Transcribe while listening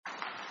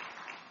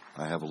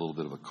I have a little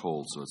bit of a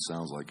cold, so it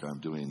sounds like I'm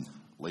doing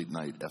late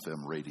night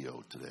FM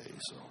radio today.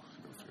 So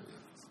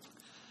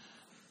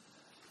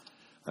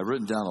I've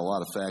written down a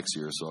lot of facts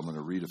here, so I'm going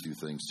to read a few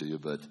things to you.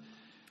 But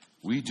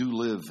we do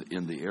live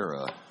in the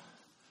era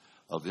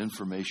of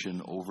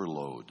information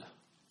overload.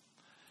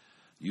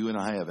 You and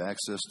I have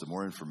access to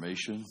more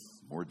information,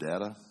 more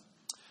data,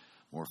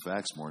 more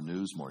facts, more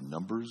news, more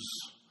numbers,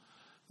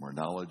 more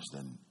knowledge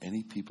than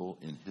any people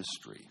in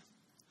history.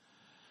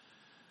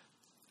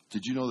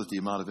 Did you know that the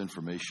amount of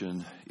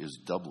information is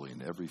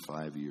doubling every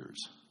 5 years?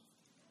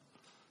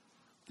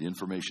 The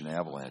information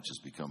avalanche has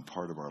become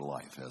part of our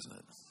life, hasn't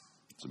it?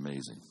 It's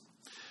amazing.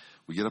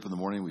 We get up in the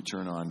morning, we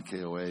turn on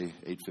KOA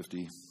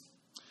 850,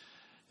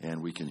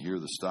 and we can hear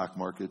the stock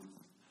market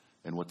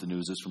and what the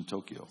news is from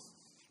Tokyo.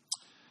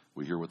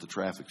 We hear what the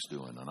traffic's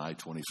doing on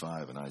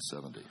I-25 and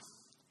I-70.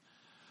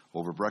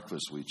 Over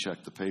breakfast, we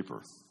check the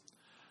paper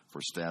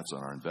for stats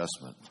on our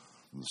investment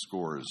and the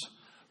scores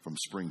from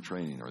spring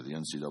training or the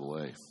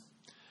NCAA.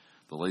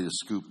 The latest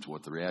scoop to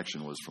what the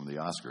reaction was from the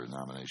Oscar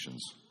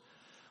nominations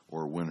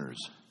or winners.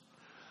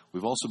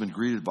 We've also been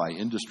greeted by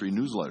industry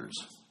newsletters,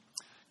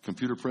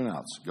 computer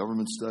printouts,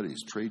 government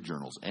studies, trade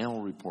journals,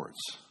 annual reports.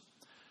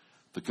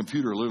 The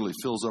computer literally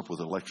fills up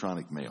with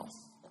electronic mail.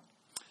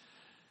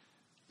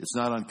 It's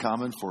not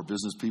uncommon for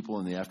business people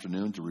in the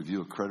afternoon to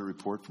review a credit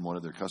report from one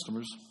of their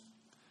customers.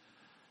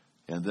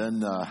 And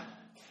then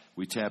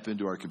we tap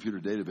into our computer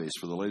database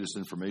for the latest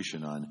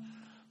information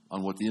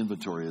on what the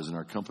inventory is in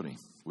our company.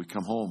 We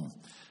come home,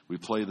 we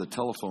play the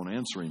telephone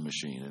answering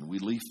machine, and we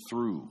leaf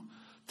through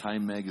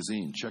Time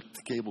magazine, check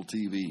the cable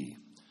TV,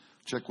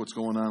 check what's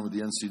going on with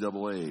the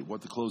NCAA,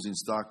 what the closing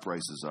stock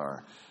prices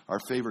are, our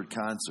favorite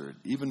concert.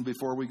 Even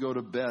before we go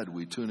to bed,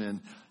 we tune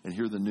in and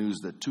hear the news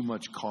that too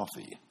much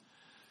coffee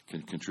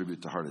can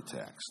contribute to heart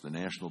attacks. The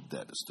national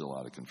debt is still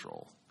out of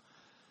control.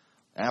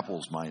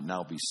 Apples might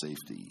now be safe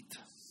to eat.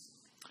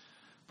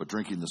 But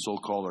drinking the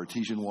so-called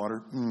artesian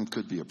water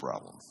could be a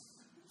problem.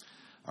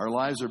 Our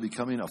lives are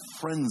becoming a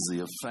frenzy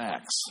of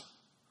facts,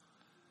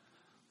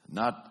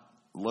 not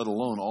let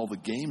alone all the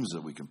games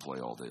that we can play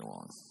all day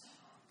long.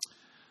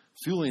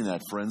 Fueling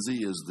that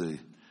frenzy is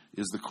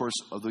the course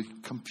of the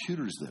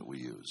computers that we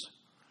use.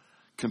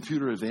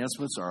 Computer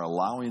advancements are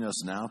allowing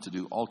us now to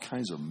do all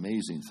kinds of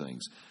amazing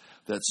things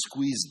that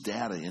squeeze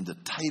data into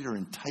tighter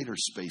and tighter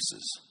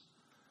spaces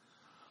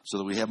so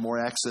that we have more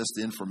access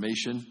to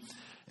information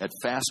at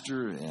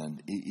faster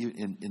and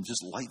in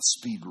just light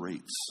speed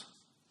rates.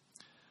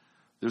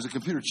 There's a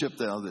computer chip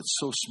now that's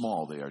so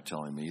small, they are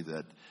telling me,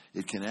 that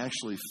it can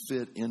actually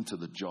fit into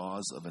the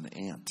jaws of an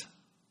ant.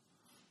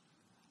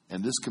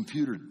 And this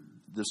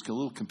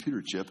little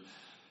computer chip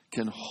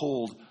can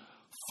hold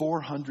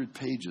 400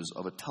 pages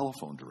of a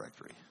telephone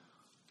directory.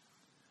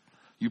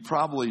 You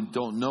probably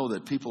don't know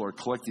that people are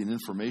collecting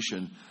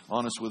information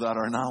on us without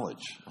our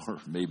knowledge, or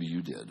maybe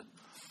you did.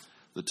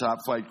 The top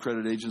flight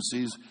credit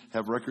agencies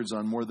have records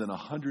on more than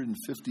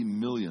 150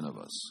 million of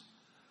us.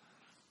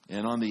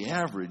 And on the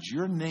average,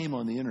 your name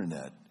on the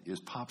internet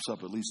pops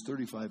up at least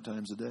 35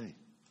 times a day.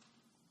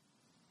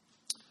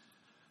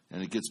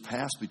 And it gets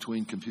passed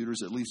between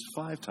computers at least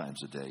 5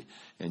 times a day,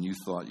 and you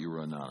thought you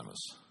were anonymous.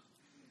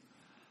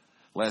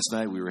 Last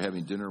night we were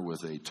having dinner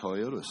with a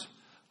Toyota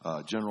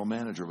general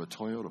manager of a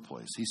Toyota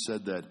place. He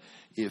said that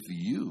if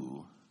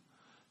you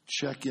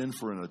check in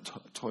for a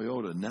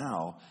Toyota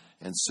now,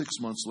 and 6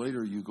 months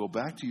later you go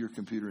back to your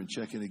computer and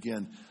check in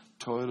again,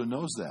 Toyota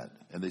knows that,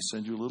 and they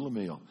send you a little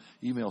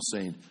email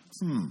saying,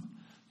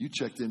 you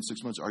checked in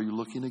 6 months, are you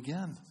looking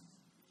again?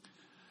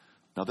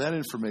 Now that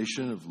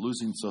information of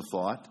losing some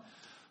thought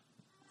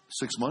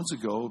 6 months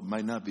ago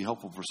might not be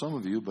helpful for some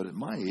of you, but at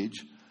my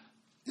age,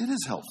 it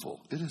is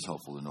helpful. It is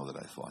helpful to know that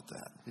I thought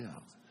that. Yeah,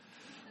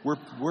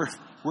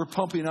 we're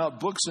pumping out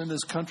books in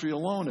this country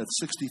alone at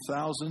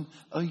 60,000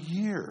 a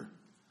year.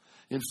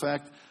 In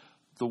fact,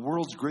 the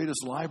world's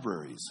greatest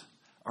libraries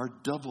are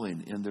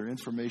doubling in their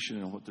information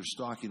and what they're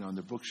stocking on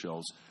their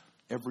bookshelves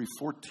every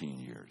 14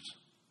 years.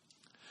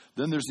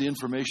 Then there's the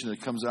information that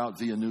comes out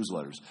via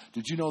newsletters.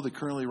 Did you know that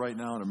currently right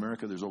now in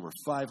America there's over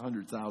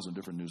 500,000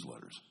 different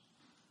newsletters?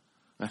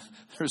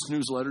 There's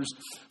newsletters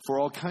for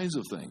all kinds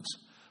of things.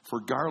 For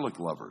garlic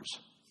lovers,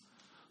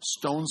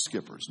 stone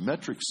skippers,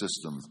 metric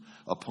system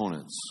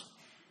opponents.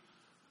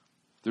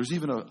 There's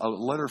even a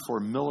letter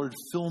for Millard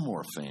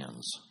Fillmore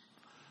fans,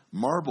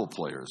 marble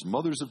players,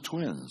 mothers of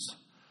twins.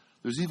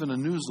 There's even a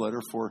newsletter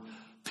for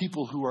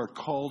people who are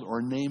called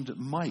or named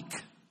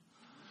Mike.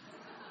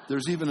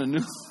 There's even a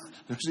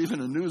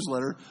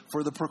newsletter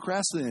for the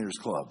Procrastinators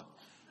Club,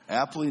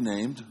 aptly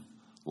named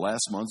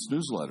last month's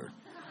newsletter.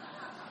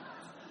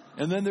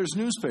 And then there's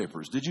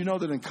newspapers. Did you know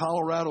that in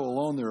Colorado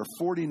alone there are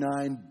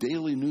 49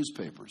 daily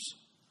newspapers?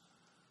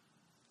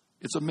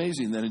 It's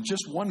amazing that in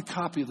just one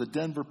copy of the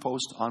Denver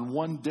Post on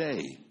one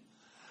day,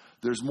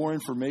 there's more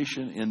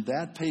information in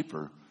that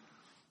paper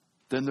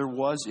than there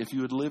was if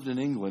you had lived in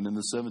England in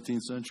the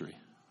 17th century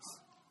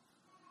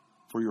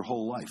for your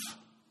whole life.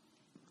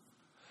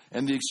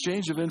 And the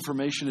exchange of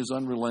information is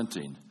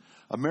unrelenting.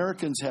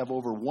 Americans have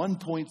over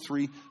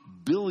 1.3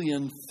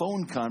 billion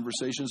phone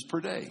conversations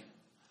per day.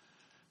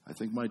 I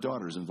think my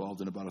daughter's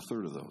involved in about a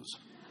third of those.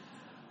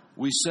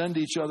 We send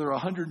each other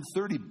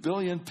 130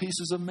 billion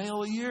pieces of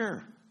mail a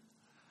year.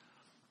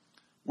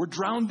 We're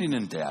drowning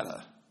in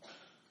data.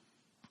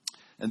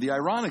 And the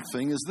ironic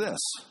thing is this,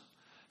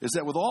 is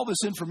that with all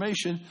this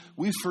information,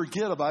 we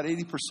forget about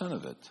 80%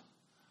 of it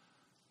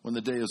when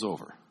the day is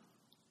over.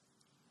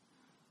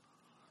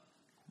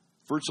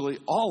 Virtually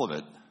all of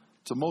it,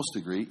 to most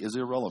degree, is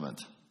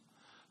irrelevant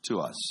to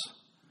us.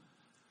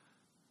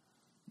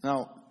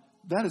 Now,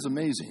 that is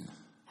amazing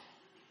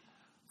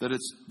that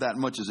it's that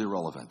much is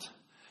irrelevant.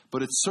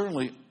 But it's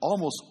certainly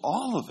almost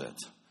all of it,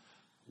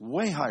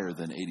 way higher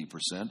than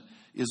 80%,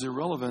 is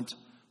irrelevant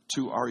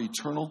to our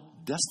eternal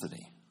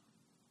destiny,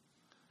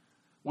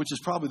 which is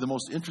probably the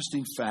most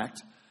interesting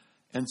fact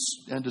and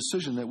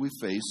decision that we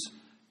face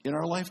in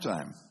our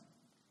lifetime.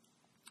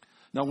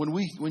 Now,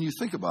 when you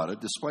think about it,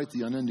 despite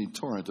the unending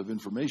torrent of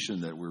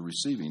information that we're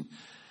receiving,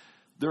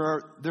 there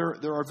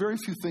are very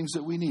few things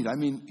that we need. I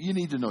mean, you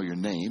need to know your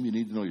name, you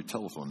need to know your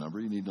telephone number,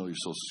 you need to know your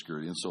Social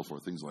Security and so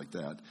forth, things like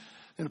that.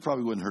 And it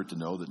probably wouldn't hurt to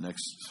know that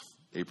next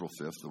April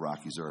 5th, the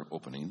Rockies are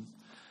opening.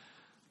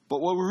 But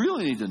what we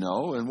really need to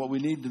know, and what we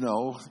need to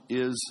know,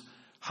 is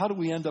how do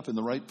we end up in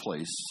the right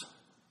place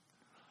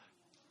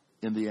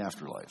in the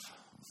afterlife?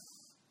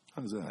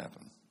 How does that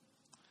happen?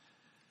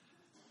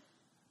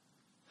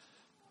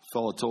 A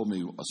fellow told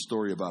me a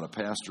story about a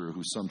pastor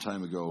who some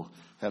time ago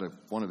had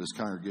one of his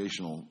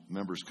congregational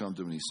members come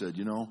to him and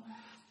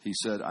he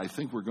said, I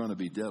think we're going to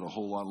be dead a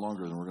whole lot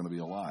longer than we're going to be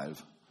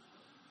alive.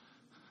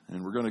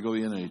 And we're going to go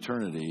in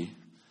eternity.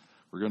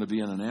 We're going to be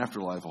in an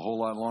afterlife a whole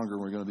lot longer than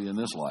we're going to be in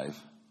this life.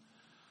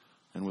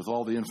 And with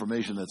all the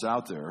information that's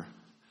out there,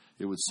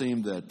 it would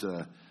seem that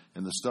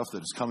in the stuff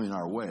that is coming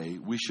our way,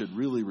 we should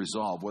really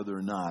resolve whether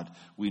or not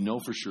we know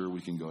for sure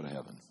we can go to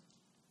heaven.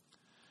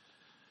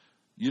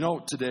 You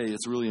know, today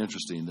it's really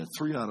interesting that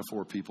 3 out of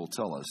 4 people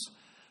tell us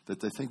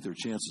that they think their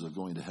chances of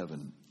going to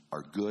heaven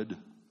are good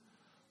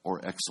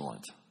or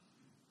excellent.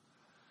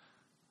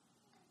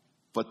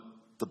 But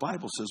the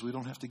Bible says we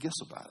don't have to guess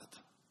about it.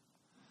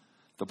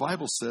 The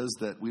Bible says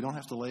that we don't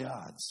have to lay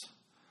odds.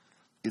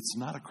 It's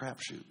not a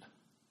crapshoot.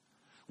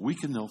 We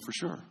can know for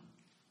sure.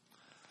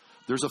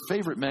 There's a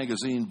favorite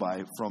magazine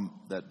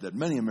that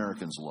many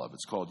Americans love.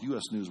 It's called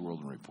U.S. News,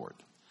 World, and Report.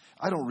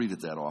 I don't read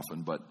it that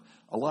often, but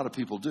a lot of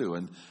people do.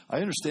 And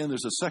I understand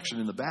there's a section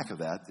in the back of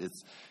that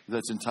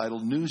that's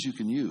entitled News You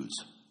Can Use,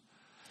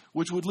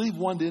 which would lead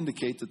one to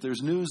indicate that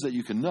there's news that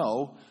you can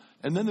know,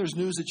 and then there's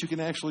news that you can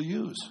actually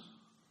use.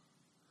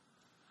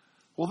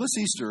 Well, this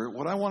Easter,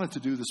 what I wanted to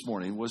do this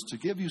morning was to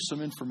give you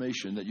some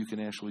information that you can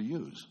actually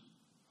use,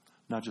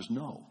 not just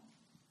know.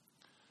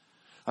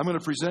 I'm going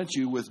to present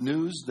you with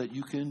news that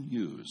you can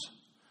use,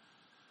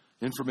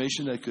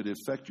 information that could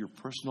affect your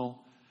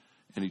personal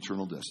and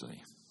eternal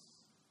destiny.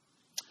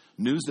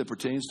 News that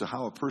pertains to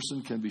how a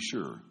person can be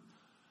sure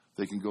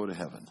they can go to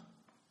heaven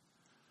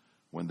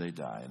when they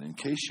die. And in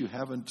case you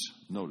haven't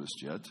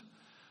noticed yet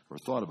or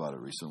thought about it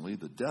recently,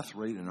 the death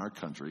rate in our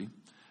country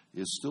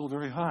is still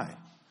very high.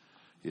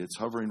 It's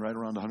hovering right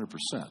around 100%.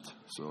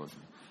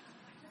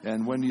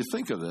 And when you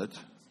think of it,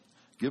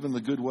 given the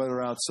good weather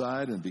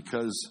outside and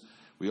because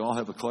we all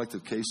have a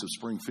collective case of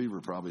spring fever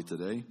probably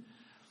today,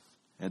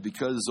 and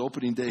because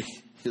opening day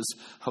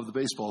of the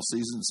baseball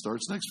season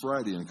starts next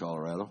Friday in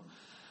Colorado,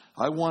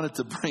 I wanted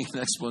to bring an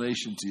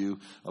explanation to you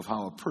of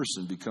how a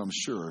person becomes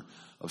sure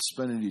of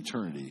spending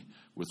eternity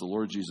with the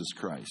Lord Jesus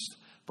Christ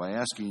by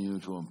asking you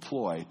to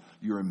employ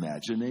your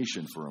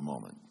imagination for a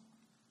moment.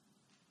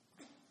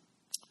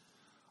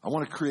 I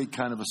want to create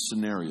kind of a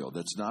scenario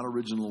that's not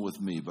original with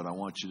me, but I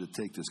want you to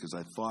take this because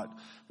I thought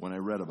when I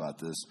read about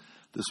this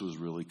was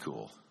really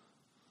cool.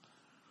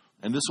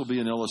 And this will be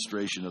an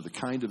illustration of the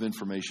kind of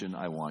information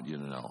I want you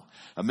to know.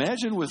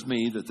 Imagine with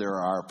me that there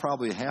are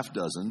probably a half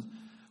dozen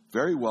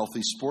very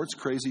wealthy,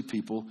 sports-crazy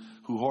people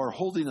who are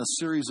holding a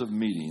series of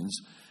meetings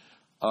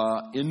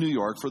in New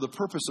York for the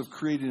purpose of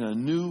creating a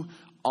new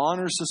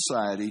honor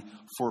society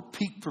for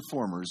peak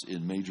performers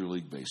in Major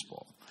League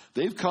Baseball.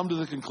 They've come to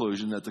the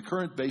conclusion that the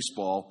current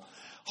baseball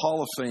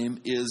Hall of Fame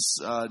is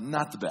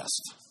not the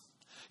best.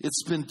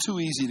 It's been too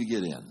easy to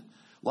get in.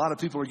 A lot of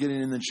people are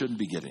getting in that shouldn't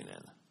be getting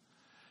in.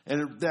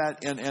 And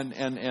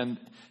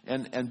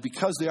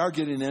because they are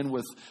getting in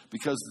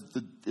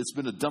it's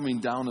been a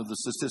dumbing down of the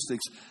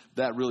statistics,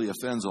 that really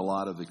offends a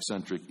lot of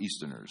eccentric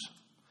Easterners.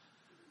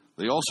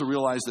 They also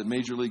realize that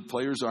major league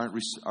players aren't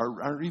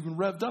even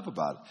revved up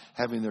about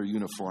having their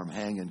uniform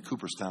hang in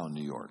Cooperstown,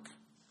 New York.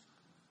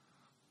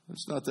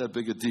 It's not that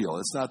big a deal.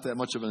 It's not that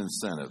much of an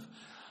incentive.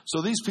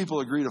 So these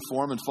people agree to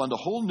form and fund a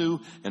whole new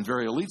and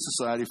very elite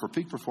society for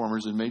peak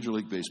performers in Major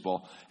League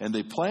Baseball, and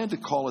they plan to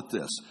call it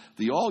this,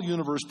 the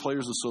All-Universe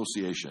Players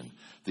Association,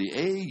 the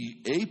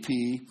AP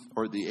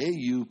or the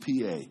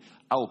AUPA,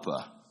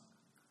 ALPA.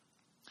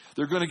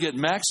 They're going to get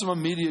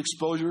maximum media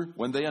exposure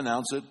when they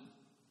announce it.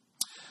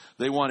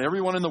 They want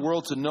everyone in the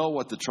world to know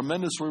what the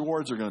tremendous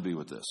rewards are going to be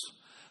with this.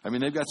 I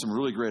mean, they've got some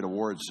really great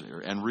awards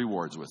and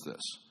rewards with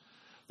this.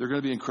 They're going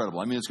to be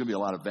incredible. I mean, it's going to be a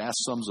lot of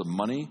vast sums of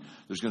money.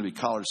 There's going to be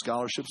college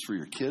scholarships for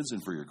your kids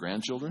and for your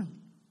grandchildren.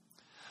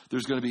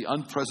 There's going to be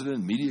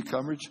unprecedented media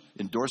coverage,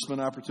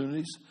 endorsement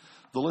opportunities.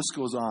 The list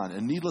goes on.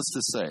 And needless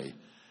to say,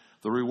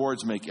 the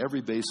rewards make every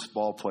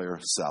baseball player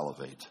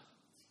salivate.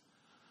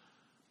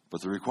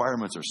 But the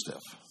requirements are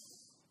stiff.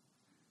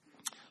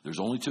 There's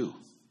only 2.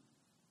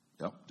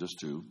 Yep, just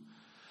 2.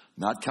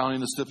 Not counting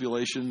the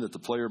stipulation that the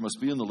player must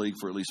be in the league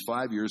for at least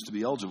 5 years to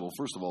be eligible,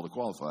 first of all, to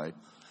qualify.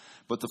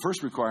 But the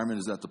first requirement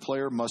is that the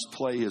player must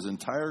play his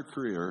entire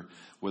career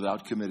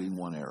without committing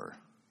one error.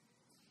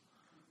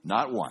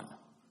 Not one.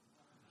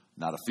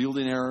 Not a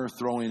fielding error,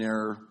 throwing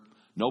error,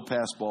 no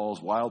pass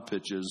balls, wild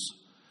pitches,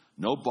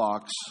 no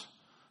balks,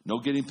 no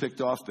getting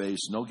picked off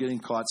base, no getting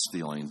caught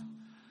stealing.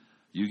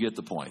 You get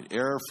the point.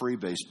 Error-free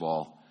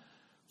baseball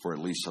for at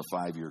least a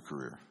 5-year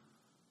career.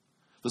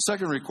 The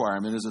second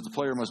requirement is that the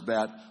player must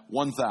bat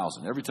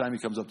 1,000. Every time he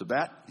comes up to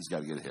bat, he's got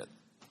to get a hit.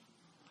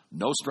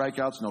 No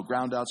strikeouts, no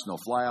groundouts, no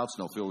flyouts,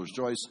 no fielder's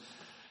choice.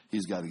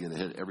 He's got to get a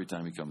hit every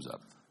time he comes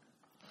up.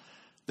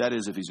 That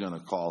is if he's going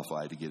to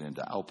qualify to get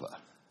into ALPA.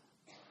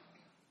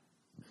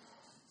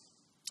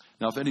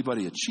 Now, if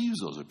anybody achieves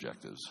those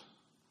objectives,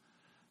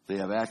 they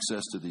have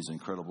access to these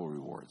incredible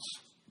rewards.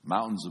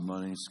 Mountains of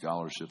money,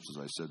 scholarships,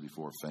 as I said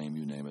before, fame,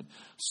 you name it.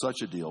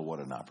 Such a deal,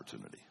 what an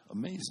opportunity.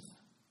 Amazing.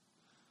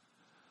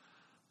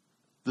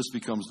 This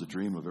becomes the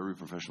dream of every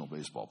professional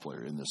baseball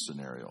player in this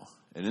scenario.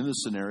 And in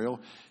this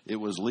scenario, it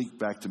was leaked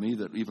back to me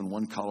that even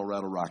one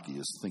Colorado Rocky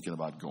is thinking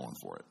about going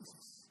for it.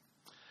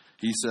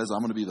 He says, I'm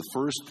going to be the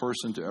first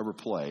person to ever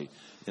play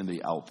in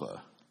the ALPA.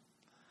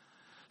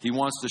 He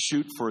wants to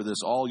shoot for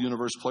this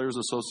All-Universe Players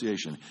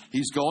Association.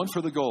 He's going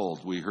for the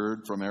gold, we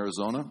heard from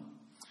Arizona.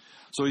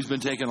 So he's been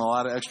taking a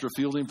lot of extra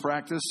fielding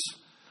practice,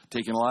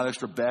 taking a lot of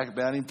extra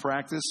batting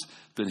practice,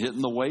 been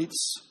hitting the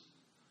weights,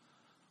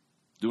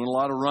 doing a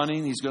lot of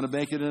running. He's going to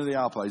make it into the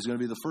ALPA. He's going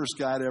to be the first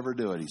guy to ever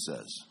do it, he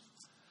says.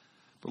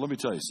 But let me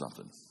tell you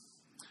something.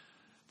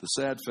 The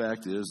sad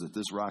fact is that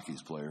this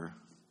Rockies player,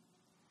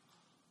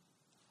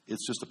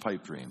 it's just a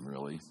pipe dream,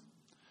 really.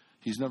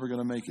 He's never going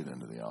to make it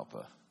into the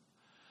ALPA.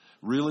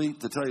 Really,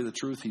 to tell you the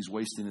truth, he's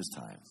wasting his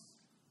time.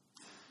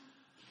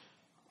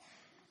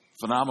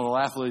 Phenomenal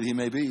athlete he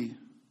may be,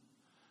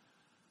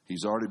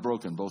 he's already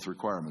broken both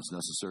requirements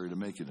necessary to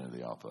make it into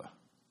the ALPA.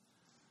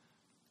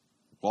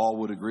 All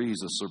would agree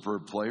he's a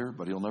superb player,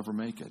 but he'll never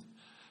make it.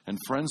 And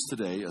friends,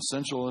 today,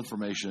 essential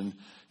information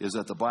is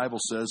that the Bible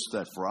says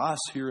that for us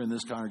here in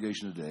this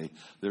congregation today,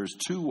 there's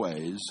 2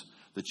 ways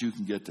that you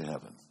can get to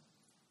heaven.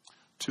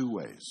 2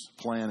 ways.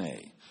 Plan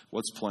A.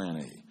 What's plan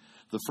A?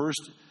 The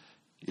first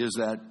is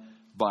that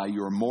by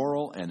your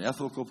moral and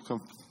ethical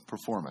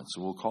performance,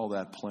 we'll call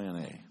that plan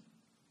A.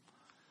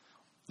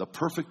 The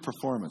perfect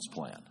performance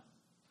plan,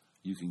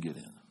 you can get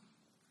in.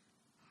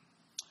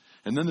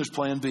 And then there's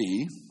plan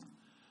B,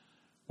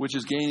 which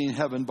is gaining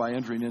heaven by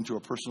entering into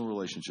a personal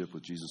relationship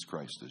with Jesus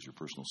Christ as your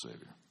personal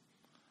Savior.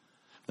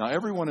 Now,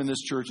 everyone in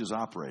this church is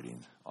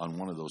operating on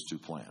one of those 2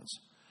 plans.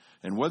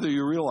 And whether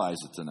you realize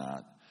it or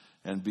not,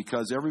 and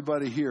because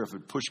everybody here, if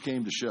push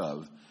came to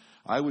shove,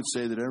 I would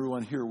say that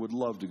everyone here would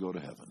love to go to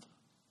heaven.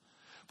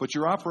 But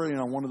you're operating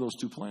on one of those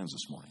 2 plans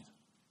this morning.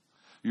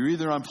 You're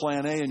either on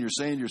plan A and you're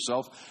saying to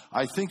yourself,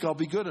 I think I'll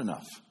be good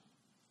enough.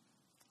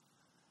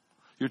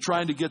 You're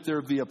trying to get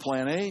there via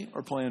plan A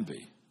or plan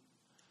B.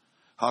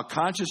 How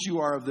conscious you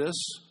are of this,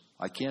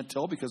 I can't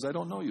tell because I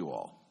don't know you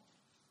all.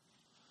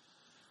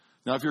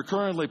 Now, if you're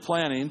currently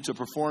planning to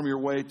perform your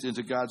way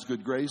into God's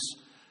good grace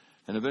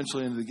and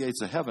eventually into the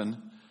gates of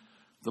heaven,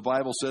 the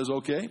Bible says,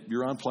 okay,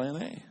 you're on plan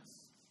A.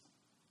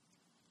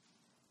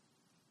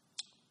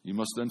 You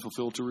must then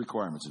fulfill 2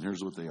 requirements, and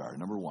here's what they are.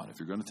 Number 1, if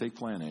you're going to take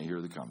plan A, here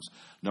it comes.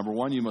 Number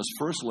 1, you must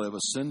first live a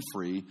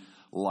sin-free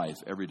life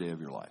every day of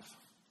your life.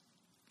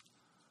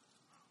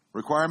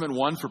 Requirement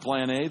 1 for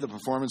plan A, the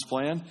performance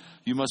plan,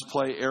 you must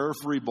play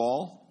error-free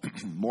ball,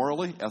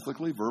 morally,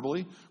 ethically,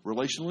 verbally,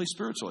 relationally,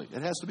 spiritually.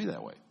 It has to be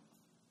that way.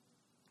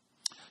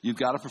 You've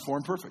got to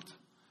perform perfect.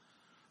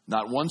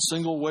 Not one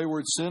single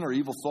wayward sin or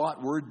evil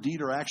thought, word,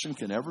 deed, or action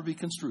can ever be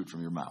construed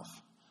from your mouth.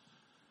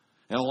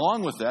 And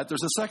along with that,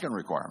 there's a second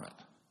requirement.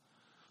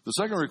 The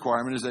second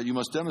requirement is that you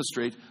must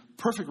demonstrate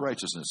perfect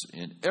righteousness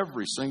in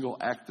every single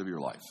act of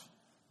your life.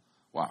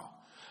 Wow.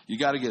 You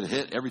got to get a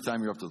hit every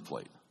time you're up to the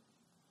plate.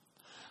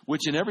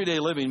 Which in everyday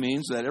living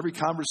means that every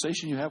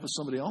conversation you have with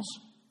somebody else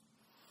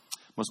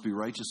must be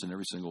righteous in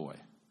every single way.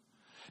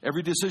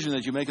 Every decision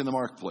that you make in the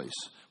marketplace,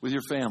 with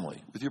your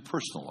family, with your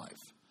personal life,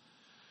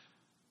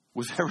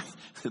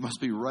 it must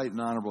be right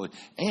and honorable.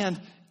 And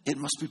it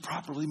must be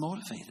properly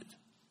motivated.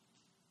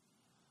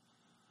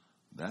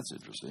 That's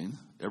interesting.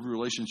 Every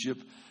relationship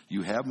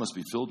you have must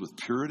be filled with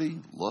purity,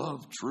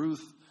 love,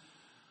 truth.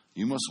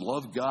 You must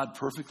love God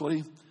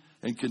perfectly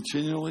and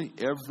continually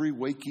every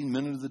waking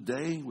minute of the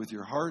day with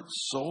your heart,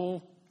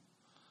 soul,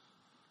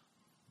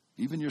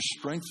 even your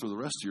strength for the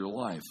rest of your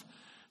life.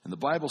 And the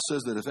Bible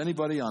says that if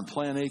anybody on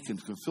plan A can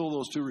fulfill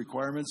those 2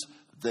 requirements,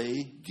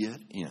 they get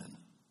in.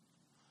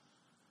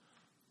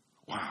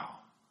 Wow.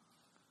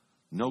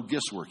 No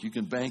guesswork. You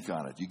can bank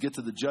on it. You get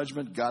to the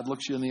judgment, God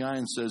looks you in the eye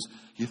and says,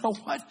 you know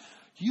what?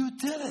 You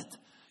did it.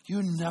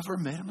 You never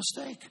made a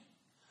mistake.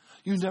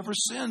 You never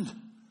sinned.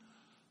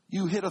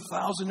 You hit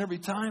 1,000 every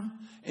time,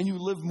 and you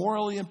live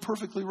morally and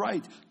perfectly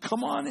right.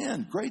 Come on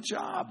in. Great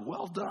job.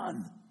 Well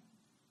done.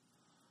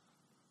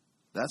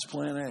 That's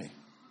plan A.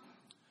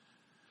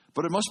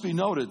 But it must be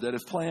noted that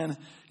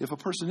if a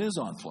person is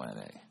on plan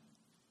A,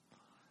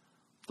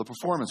 the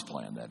performance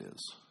plan, that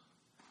is,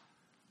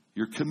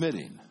 you're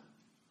committing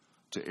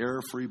to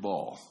error-free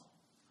ball.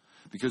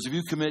 Because if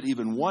you commit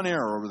even one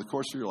error over the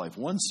course of your life,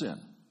 one sin,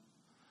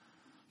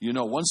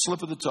 one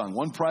slip of the tongue,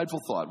 one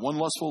prideful thought, one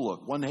lustful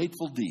look, one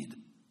hateful deed,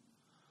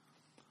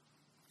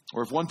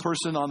 or if one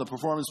person on the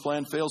performance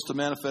plan fails to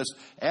manifest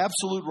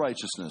absolute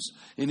righteousness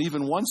in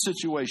even one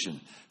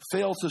situation,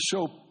 fail to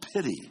show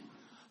pity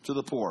to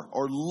the poor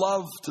or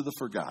love to the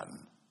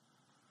forgotten,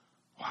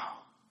 wow.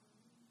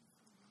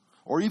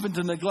 Or even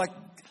to neglect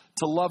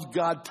to love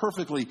God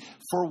perfectly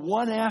for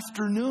one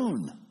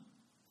afternoon,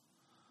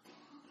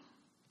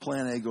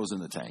 plan A goes in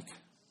the tank.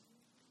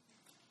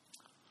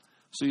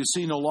 So you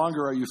see, no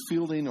longer are you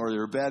fielding or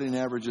your batting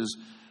averages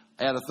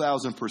at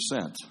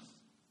 1,000%.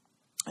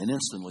 And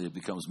instantly it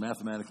becomes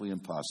mathematically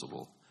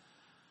impossible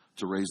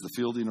to raise the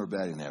fielding or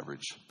batting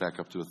average back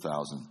up to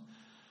 1,000.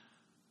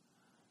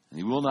 And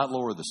he will not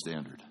lower the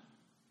standard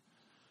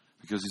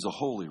because he's a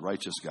holy,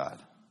 righteous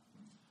God.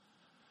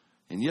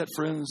 And yet,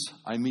 friends,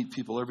 I meet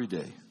people every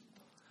day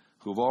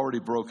who have already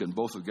broken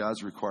both of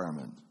God's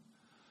requirement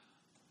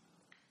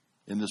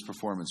in this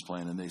performance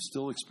plan, and they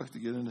still expect to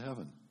get into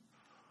heaven.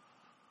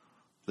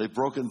 They've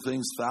broken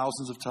things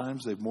thousands of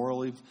times. They've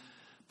morally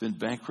been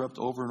bankrupt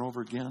over and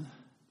over again.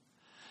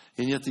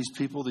 And yet these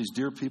people, these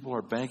dear people,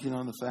 are banking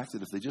on the fact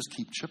that if they just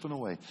keep chipping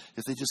away,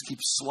 if they just keep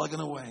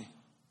slugging away,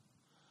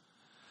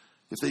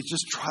 if they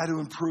just try to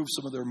improve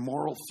some of their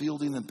moral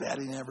fielding and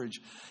batting average,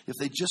 if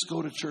they just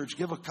go to church,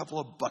 give a couple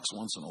of bucks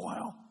once in a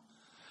while,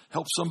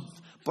 help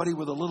somebody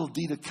with a little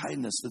deed of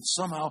kindness, that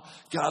somehow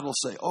God will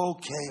say,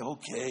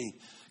 okay,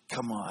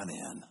 come on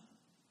in.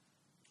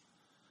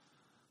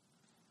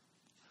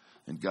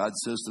 And God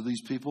says to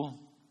these people,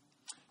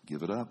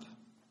 give it up.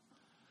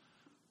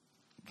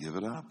 Give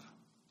it up.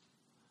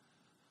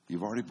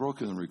 You've already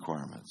broken the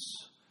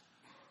requirements.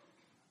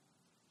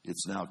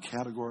 It's now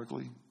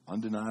categorically,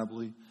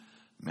 undeniably,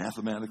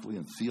 mathematically,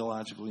 and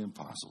theologically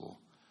impossible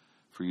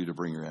for you to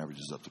bring your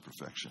averages up to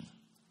perfection.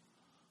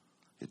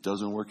 It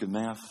doesn't work in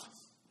math,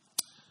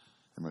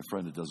 and my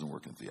friend, it doesn't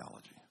work in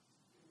theology.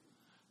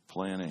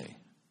 Plan A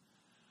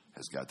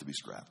has got to be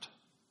scrapped.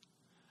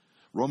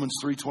 Romans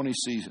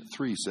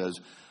 3:23 says,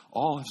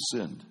 all have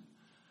sinned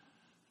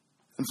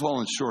and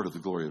fallen short of the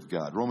glory of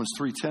God. Romans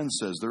 3:10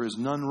 says, there is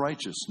none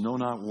righteous, no,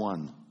 not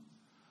one.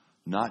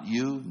 Not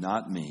you,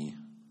 not me.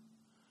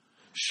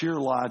 Sheer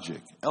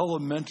logic,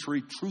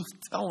 elementary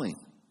truth-telling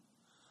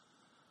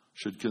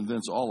should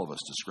convince all of us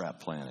to scrap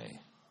plan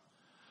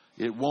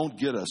A. It won't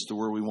get us to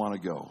where we want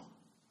to go.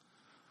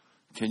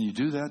 Can you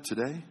do that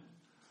today?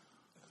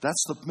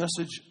 That's the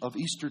message of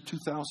Easter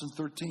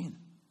 2013.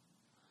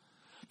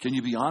 Can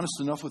you be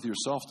honest enough with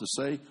yourself to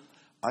say,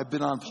 I've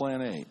been on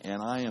plan A,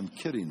 and I am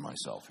kidding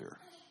myself here.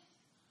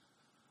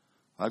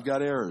 I've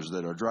got errors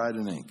that are dried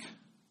in ink.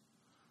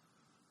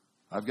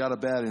 I've got a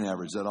batting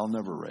average that I'll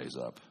never raise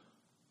up,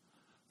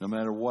 no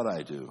matter what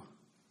I do.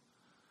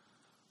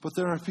 But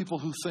there are people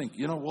who think,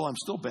 I'm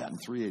still batting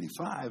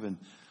 .385, and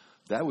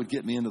that would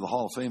get me into the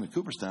Hall of Fame at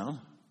Cooperstown.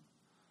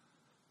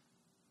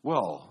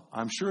 Well,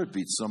 I'm sure it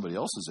beats somebody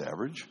else's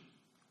average.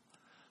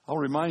 I'll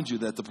remind you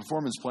that the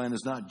performance plan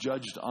is not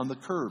judged on the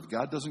curve.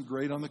 God doesn't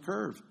grade on the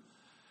curve.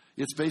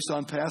 It's based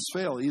on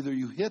pass-fail. Either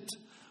you hit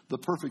the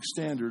perfect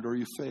standard or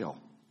you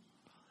fail.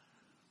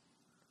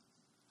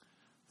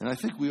 And I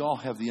think we all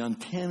have the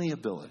uncanny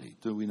ability,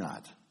 do we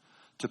not,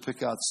 to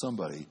pick out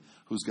somebody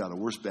who's got a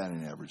worse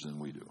batting average than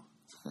we do.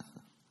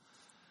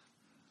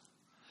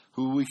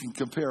 Who we can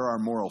compare our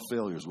moral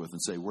failures with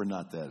and say, we're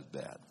not that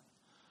bad.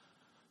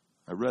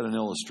 I read an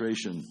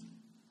illustration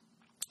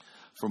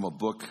from a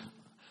book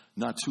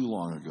not too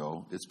long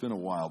ago. It's been a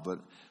while, but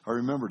I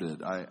remembered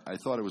it. I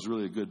thought it was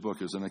really a good book.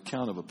 It was an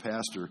account of a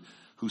pastor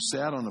who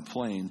sat on a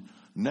plane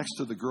next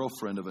to the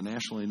girlfriend of a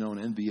nationally known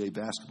NBA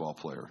basketball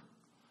player.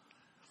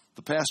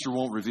 The pastor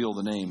won't reveal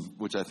the name,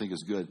 which I think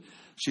is good.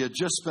 She had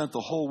just spent the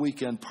whole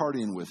weekend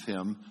partying with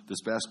him,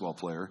 this basketball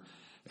player,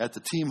 at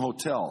the team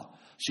hotel.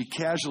 She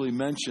casually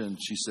mentioned,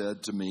 she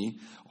said to me,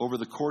 over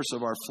the course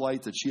of our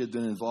flight that she had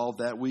been involved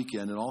that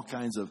weekend in all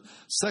kinds of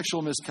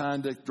sexual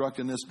misconduct,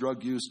 drunkenness,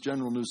 drug use,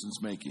 general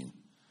nuisance making.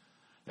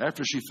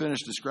 After she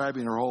finished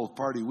describing her whole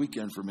party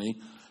weekend for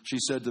me, she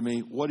said to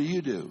me, what do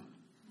you do?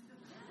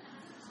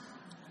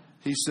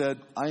 He said,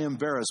 I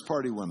embarrass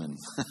party women.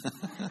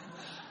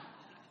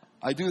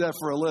 I do that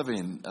for a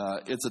living.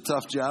 It's a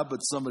tough job, but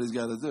somebody's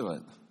got to do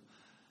it.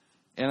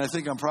 And I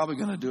think I'm probably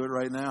going to do it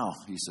right now,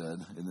 he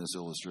said in this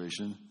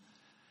illustration.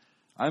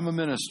 I'm a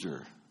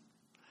minister.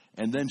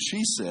 And then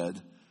she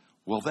said,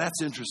 well,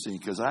 that's interesting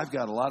because I've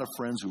got a lot of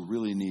friends who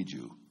really need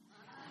you.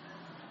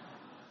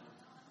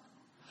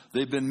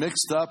 They've been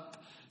mixed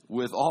up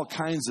with all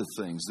kinds of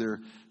things.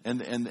 And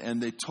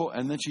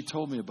then she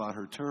told me about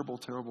her terrible,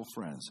 terrible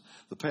friends.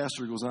 The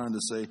pastor goes on to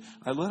say,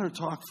 I let her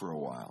talk for a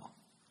while.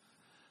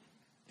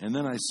 And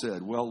then I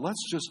said, well,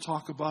 let's just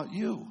talk about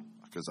you,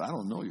 because I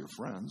don't know your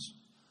friends.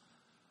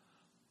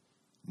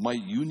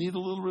 Might you need a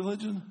little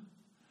religion?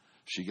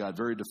 She got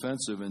very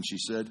defensive and she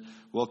said,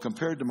 well,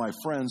 compared to my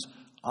friends,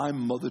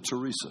 I'm Mother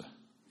Teresa.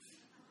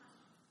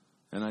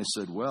 And I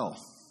said, well,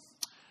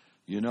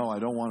 I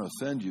don't want to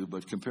offend you,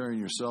 but comparing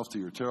yourself to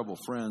your terrible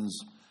friends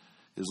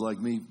is like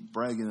me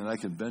bragging that I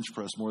can bench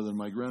press more than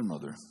my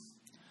grandmother.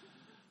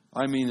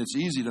 I mean, it's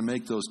easy to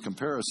make those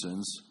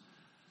comparisons,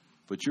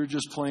 but you're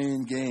just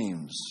playing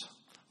games.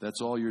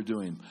 That's all you're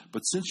doing.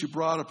 But since you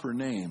brought up her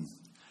name,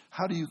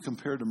 how do you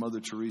compare to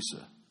Mother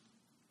Teresa?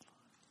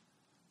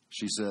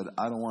 She said,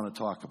 I don't want to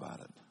talk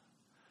about it.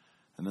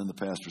 And then the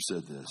pastor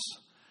said this,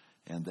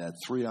 and that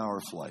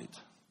 3-hour flight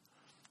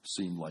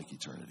seemed like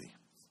eternity.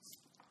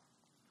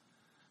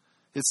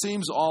 It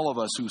seems all of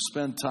us who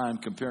spend time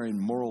comparing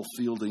moral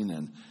fielding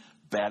and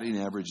batting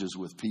averages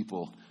with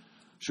people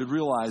should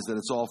realize that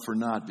it's all for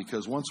naught,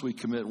 because once we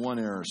commit one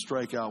error,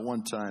 strike out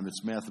one time,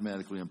 it's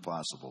mathematically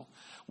impossible.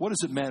 What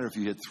does it matter if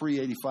you hit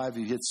 385, if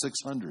you hit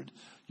 600?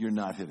 You're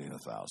not hitting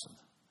 1,000.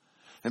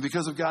 And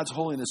because of God's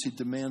holiness, He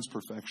demands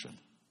perfection.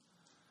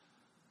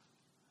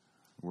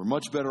 We're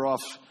much better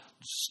off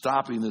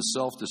stopping this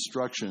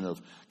self-destruction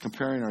of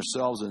comparing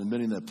ourselves and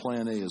admitting that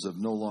plan A is of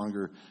no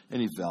longer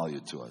any value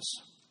to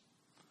us.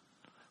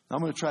 Now,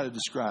 I'm going to try to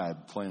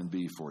describe plan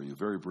B for you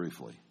very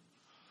briefly,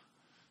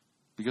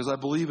 because I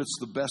believe it's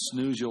the best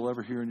news you'll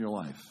ever hear in your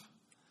life.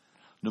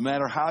 No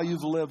matter how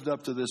you've lived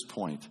up to this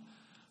point,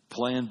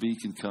 plan B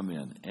can come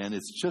in. And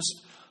it's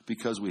just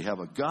because we have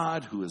a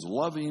God who is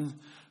loving,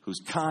 who's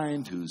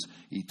kind, who's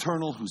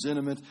eternal, who's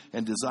intimate,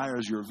 and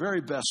desires your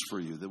very best for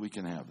you that we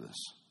can have this.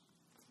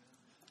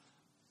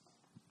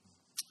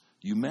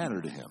 You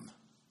matter to Him.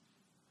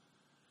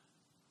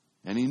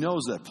 And He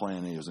knows that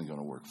plan A isn't going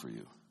to work for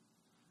you.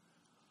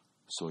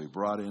 So He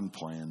brought in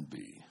plan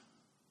B.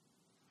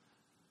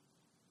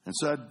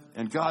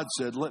 And God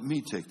said, let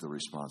me take the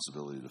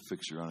responsibility to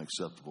fix your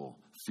unacceptable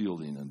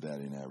fielding and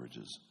batting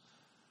averages.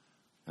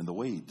 And the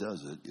way He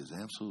does it is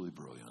absolutely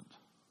brilliant.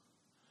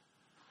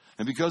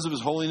 And because of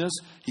His holiness,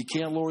 He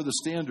can't lower the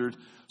standard,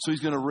 so He's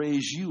going to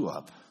raise you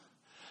up.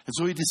 And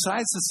so He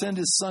decides to send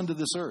His Son to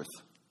this earth.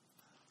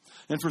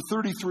 And for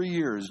 33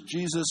 years,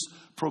 Jesus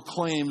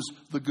proclaims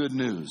the good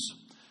news.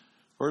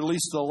 Or at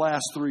least the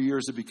last 3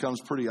 years, it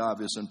becomes pretty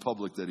obvious in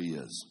public that He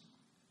is.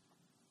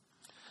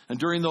 And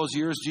during those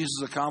years,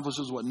 Jesus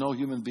accomplishes what no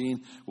human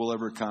being will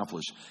ever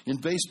accomplish. In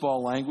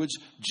baseball language,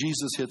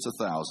 Jesus hits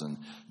 1,000.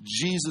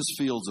 Jesus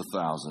fields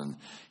 1,000.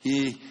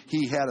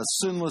 He had a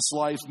sinless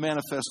life,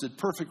 manifested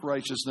perfect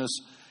righteousness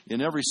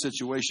in every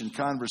situation,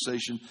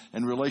 conversation,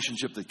 and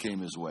relationship that came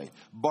His way,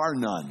 bar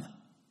none. Amen.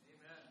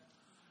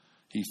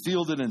 He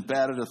fielded and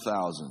batted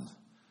 1,000,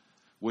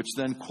 which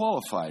then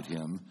qualified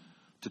Him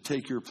to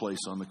take your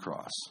place on the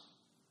cross.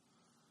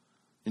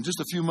 In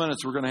just a few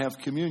minutes, we're going to have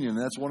communion.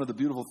 That's one of the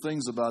beautiful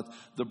things about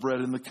the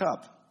bread and the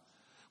cup.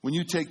 When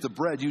you take the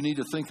bread, you need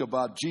to think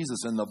about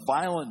Jesus and the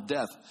violent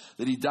death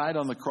that He died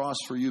on the cross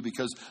for you,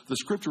 because the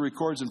Scripture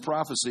records in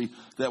prophecy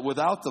that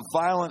without the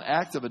violent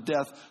act of a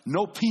death,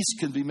 no peace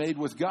can be made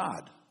with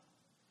God.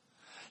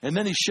 And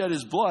then He shed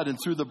His blood, and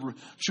through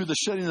the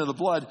shedding of the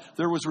blood,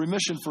 there was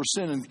remission for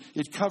sin, and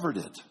it covered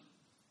it.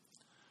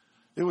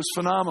 It was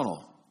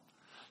phenomenal.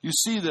 You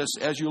see this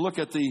as you look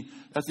at the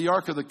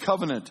Ark of the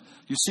Covenant.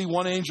 You see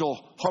one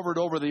angel hovered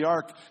over the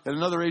Ark, and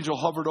another angel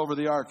hovered over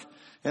the Ark.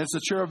 And it's the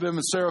cherubim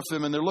and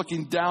seraphim, and they're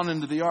looking down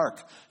into the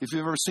Ark, if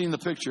you've ever seen the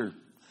picture.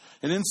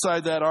 And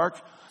inside that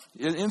Ark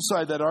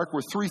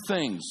were three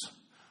things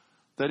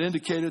that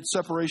indicated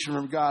separation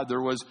from God.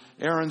 There was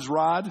Aaron's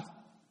rod,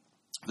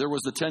 there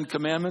was the 10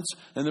 Commandments,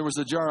 and there was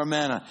the jar of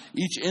manna,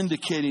 each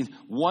indicating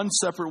one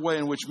separate way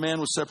in which man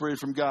was separated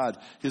from God.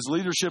 His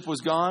leadership was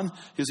gone,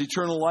 his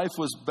eternal life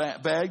was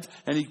bagged,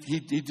 and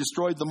he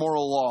destroyed the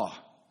moral law.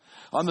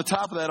 On the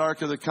top of that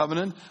Ark of the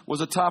Covenant was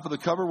the top of the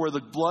cover where the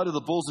blood of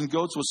the bulls and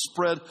goats was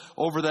spread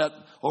over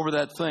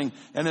that thing.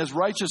 And as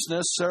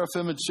righteousness,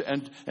 seraphim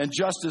and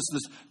justice,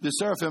 the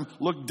seraphim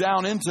looked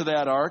down into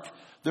that ark.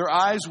 Their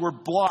eyes were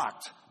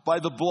blocked by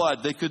the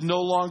blood. They could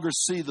no longer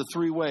see the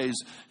three ways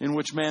in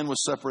which man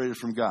was separated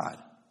from God.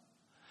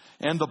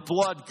 And the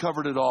blood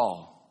covered it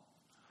all.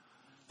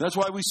 That's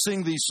why we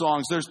sing these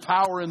songs. There's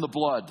power in the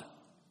blood.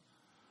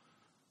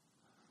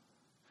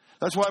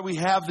 That's why we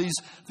have these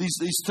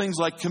things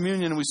like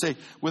communion, and we say,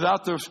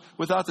 without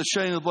the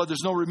shedding of the blood,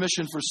 there's no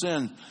remission for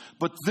sin.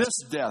 But this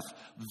death,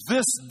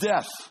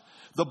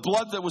 the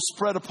blood that was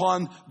spread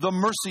upon the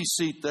mercy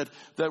seat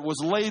that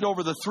was laid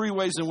over the three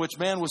ways in which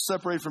man was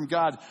separated from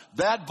God,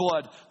 that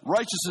blood,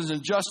 righteousness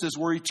and justice,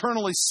 were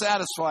eternally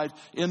satisfied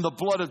in the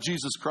blood of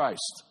Jesus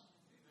Christ.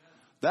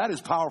 That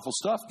is powerful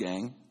stuff,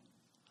 gang.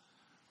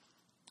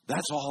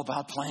 That's all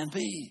about Plan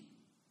B.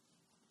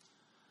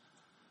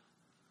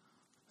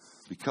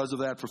 Because of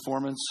that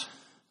performance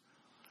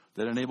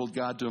that enabled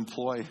God to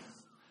employ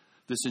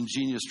this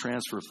ingenious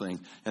transfer thing.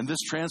 And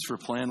this transfer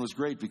plan was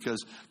great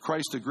because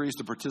Christ agrees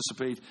to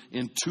participate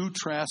in two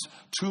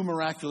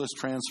miraculous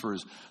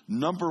transfers.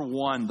 Number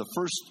one, the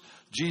first,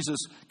 Jesus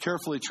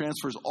carefully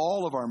transfers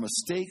all of our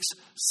mistakes,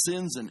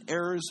 sins, and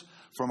errors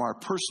from our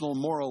personal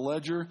moral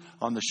ledger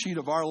on the sheet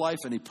of our life,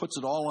 and he puts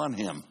it all on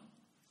him.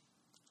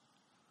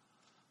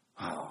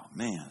 Oh,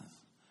 man.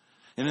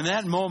 And in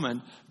that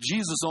moment,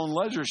 Jesus' own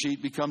ledger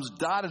sheet becomes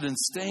dotted and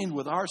stained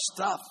with our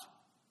stuff.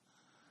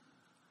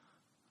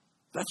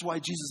 That's why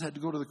Jesus had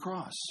to go to the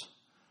cross.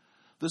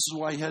 This is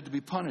why he had to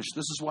be punished.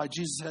 This is why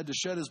Jesus had to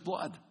shed his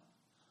blood.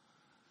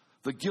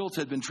 The guilt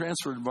had been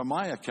transferred from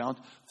my account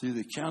to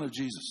the account of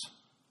Jesus.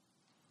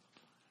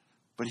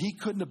 But he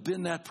couldn't have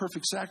been that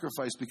perfect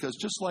sacrifice, because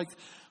just like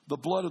the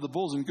blood of the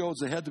bulls and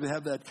goats, they had to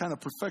have that kind of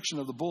perfection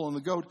of the bull and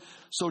the goat.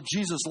 So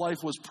Jesus'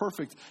 life was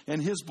perfect,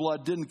 and his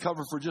blood didn't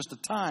cover for just a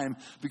time,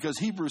 because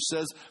Hebrews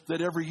says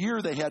that every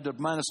year they had to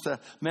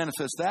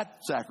manifest that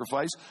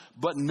sacrifice.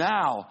 But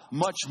now,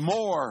 much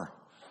more,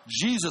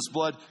 Jesus'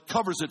 blood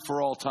covers it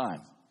for all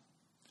time.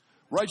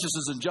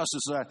 Righteousness and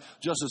justice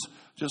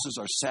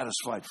are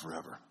satisfied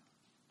forever.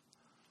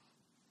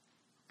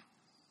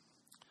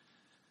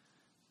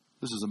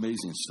 This is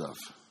amazing stuff.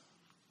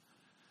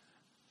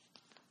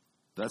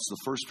 That's the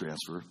first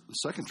transfer. The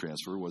second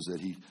transfer was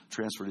that he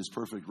transferred his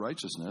perfect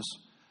righteousness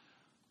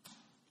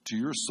to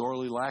your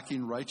sorely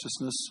lacking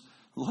righteousness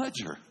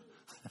ledger.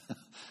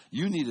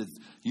 You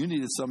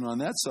needed something on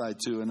that side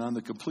too. And on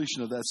the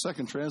completion of that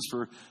second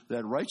transfer,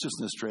 that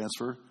righteousness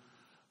transfer,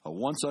 a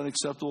once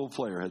unacceptable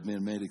player had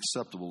been made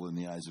acceptable in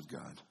the eyes of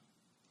God.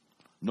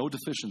 No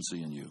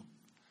deficiency in you.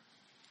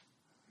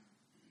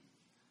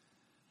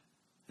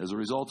 As a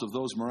result of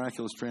those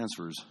miraculous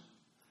transfers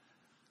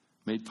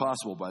made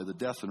possible by the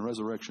death and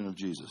resurrection of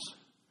Jesus,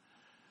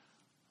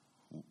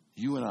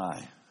 you and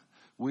I,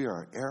 we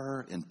are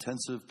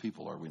error-intensive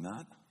people, are we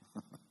not?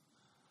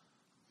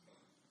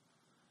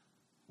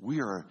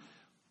 We are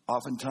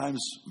oftentimes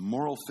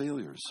moral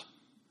failures.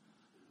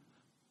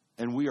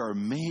 And we are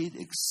made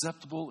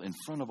acceptable in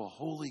front of a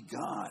holy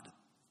God.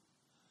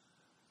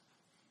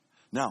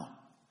 Now,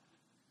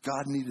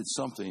 God needed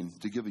something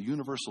to give a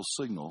universal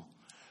signal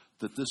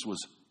that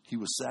he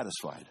was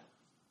satisfied.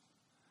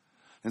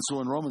 And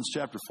so in Romans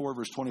chapter 4,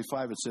 verse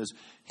 25, it says,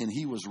 and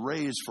he was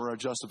raised for our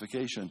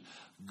justification.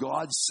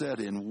 God said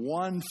in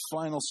one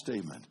final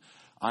statement,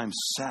 I'm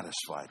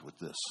satisfied with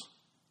this.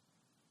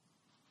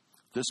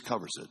 This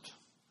covers it.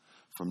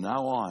 From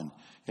now on,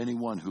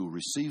 anyone who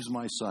receives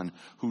my Son,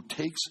 who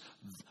takes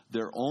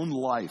their own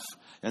life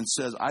and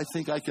says, I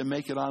think I can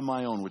make it on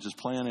my own, which is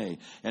plan A,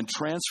 and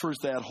transfers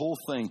that whole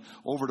thing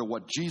over to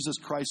what Jesus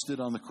Christ did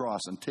on the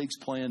cross and takes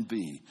plan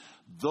B,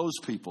 those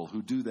people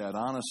who do that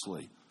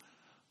honestly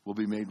will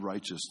be made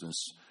righteous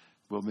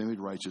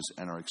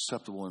and are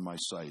acceptable in my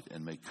sight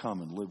and may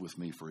come and live with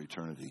me for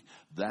eternity.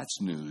 That's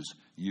news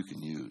you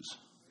can use.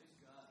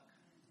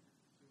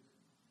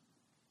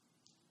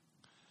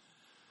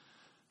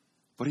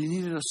 But he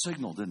needed a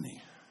signal, didn't he?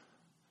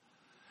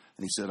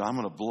 And he said, I'm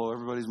going to blow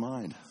everybody's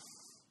mind.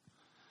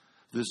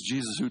 This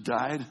Jesus who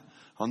died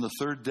on the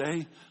third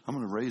day, I'm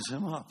going to raise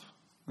him up.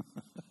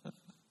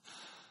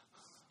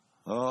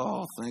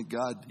 Oh, thank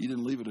God he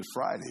didn't leave it at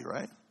Friday,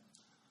 right?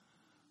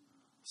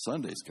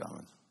 Sunday's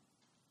coming.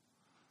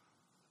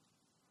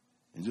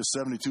 In just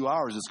 72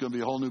 hours, it's going to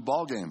be a whole new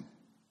ball game.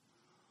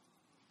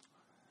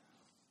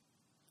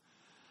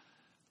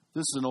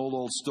 This is an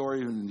old story,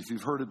 and if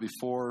you've heard it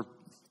before,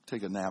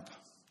 take a nap.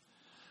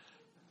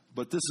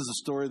 But this is a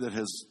story that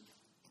has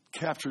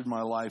captured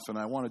my life, and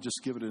I want to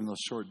just give it in a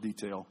short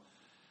detail.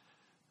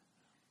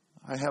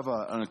 I have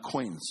an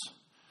acquaintance,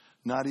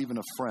 not even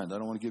a friend. I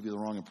don't want to give you the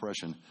wrong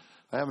impression.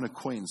 I have an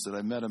acquaintance that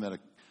I met him at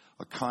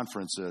a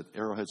conference at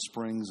Arrowhead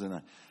Springs,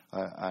 and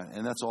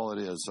and that's all it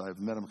is.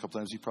 I've met him a couple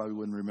times. He probably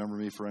wouldn't remember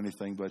me for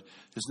anything, but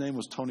his name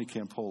was Tony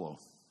Campolo.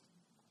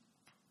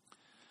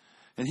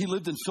 And he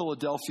lived in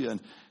Philadelphia,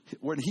 and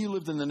when he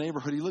lived in the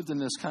neighborhood, he lived in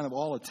this kind of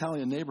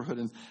all-Italian neighborhood,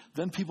 and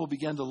then people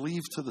began to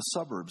leave to the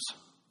suburbs.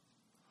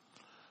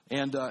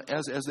 And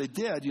as they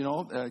did,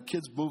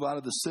 kids move out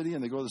of the city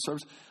and they go to the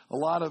suburbs.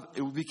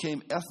 It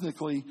became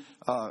ethnically,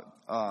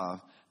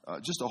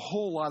 just a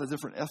whole lot of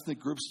different ethnic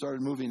groups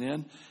started moving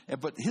in.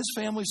 But his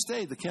family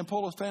stayed. The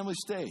Campolo family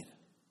stayed.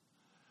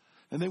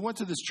 And they went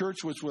to this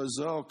church, which was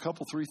a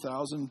couple,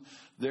 3,000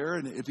 there,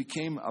 and it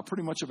became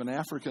pretty much of an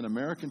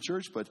African-American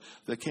church, but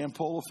the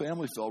Campolo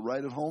family felt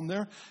right at home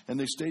there, and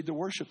they stayed to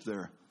worship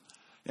there.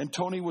 And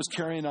Tony was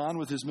carrying on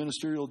with his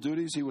ministerial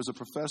duties. He was a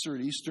professor at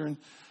Eastern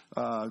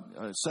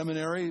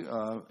Seminary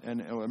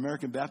and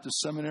American Baptist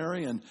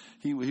Seminary, and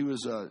he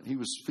was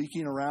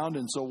speaking around.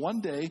 And so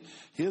one day,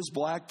 his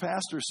black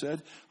pastor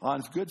said, on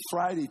Good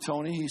Friday,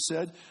 Tony, he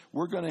said,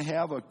 we're going to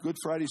have a Good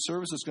Friday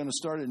service. It's going to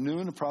start at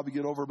noon and probably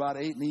get over about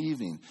 8 in the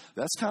evening.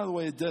 That's kind of the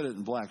way they did it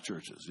in black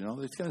churches. They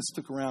kind of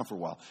stuck around for a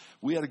while.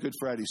 We had a Good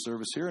Friday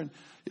service here, and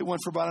it went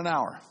for about an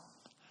hour.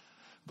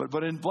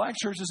 But in black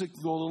churches, it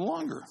can go a little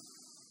longer.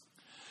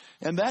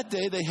 And that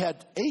day, they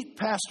had 8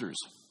 pastors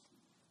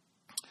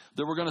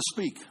that were going to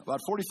speak, about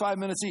 45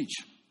 minutes each.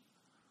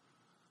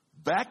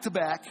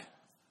 back-to-back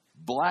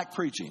black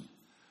preaching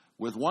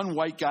with one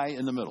white guy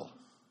in the middle.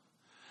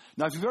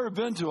 Now, if you've ever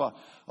been to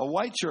a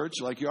white church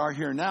like you are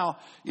here now,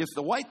 if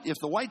the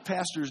white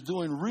pastor is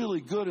doing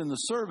really good in the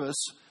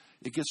service,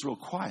 it gets real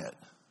quiet.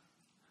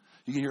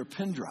 You can hear a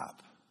pin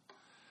drop.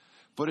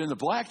 But in the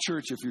black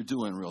church, if you're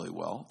doing really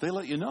well, they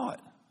let you know it.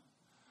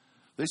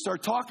 They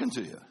start talking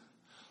to you.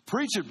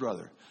 Preach it,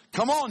 brother.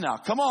 Come on now.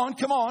 Come on,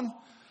 come on.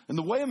 And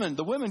the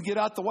women get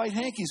out the white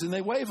hankies and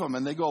they wave them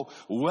and they go,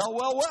 well,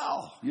 well,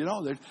 well. You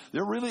know,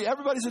 they're really,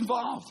 everybody's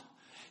involved.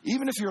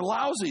 Even if you're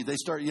lousy, they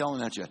start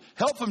yelling at you.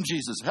 Help him,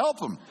 Jesus,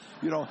 help him.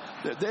 You know,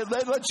 they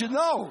let you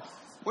know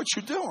what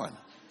you're doing.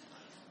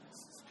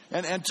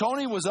 And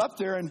Tony was up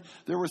there, and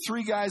there were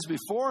 3 guys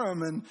before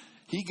him, and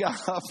he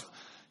got up,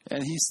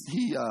 and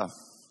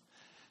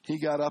he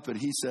got up and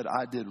he said,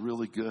 I did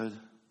really good.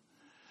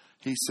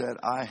 He said,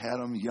 I had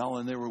them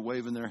yelling. They were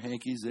waving their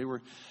hankies. They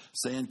were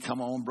saying,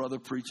 come on, brother,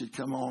 preach it.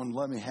 Come on,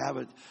 let me have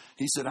it.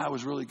 He said, I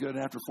was really good.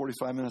 And after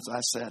 45 minutes, I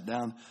sat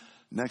down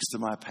next to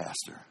my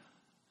pastor.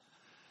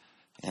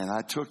 And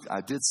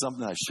I did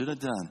something I should have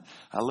done.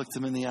 I looked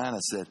him in the eye and I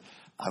said,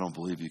 I don't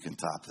believe you can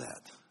top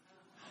that.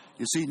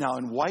 You see, now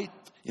in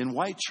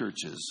white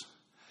churches,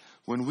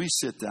 when we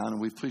sit down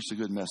and we've preached a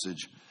good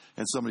message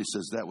and somebody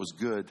says, that was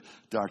good,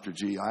 Dr.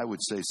 G, I would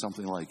say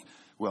something like,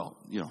 well,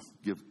 you know,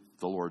 give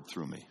the Lord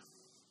through me.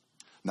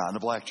 Not in a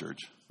black church.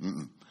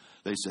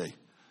 They say,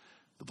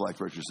 the black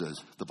preacher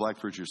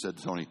said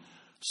to Tony,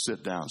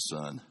 sit down,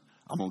 son.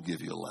 I'm going to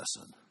give you a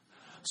lesson.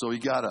 So he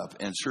got up,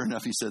 and sure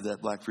enough, he said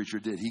that black preacher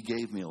did. He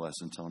gave me a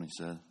lesson, Tony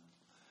said.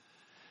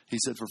 He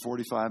said for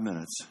 45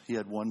 minutes, he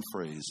had one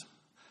phrase.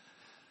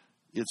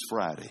 It's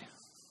Friday,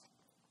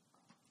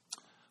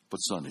 but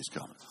Sunday's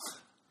coming.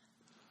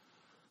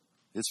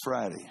 It's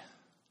Friday,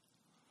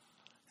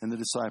 and the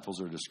disciples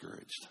are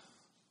discouraged.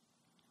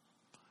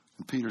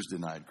 And Peter's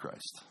denied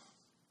Christ.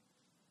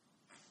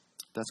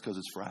 That's because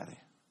it's Friday,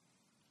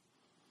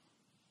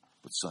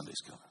 but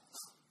Sunday's coming.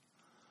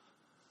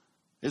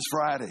 It's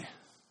Friday.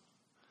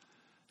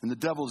 And the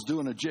devil's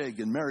doing a jig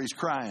and Mary's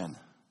crying.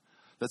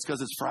 That's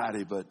because it's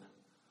Friday, but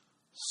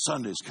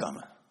Sunday's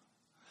coming.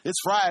 It's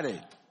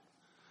Friday.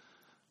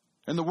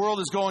 And the world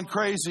is going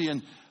crazy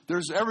and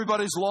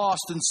everybody's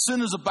lost and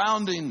sin is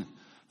abounding.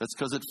 That's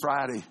because it's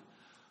Friday.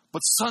 But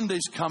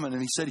Sunday's coming.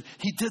 And he said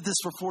he did this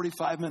for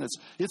 45 minutes.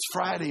 It's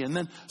Friday and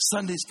then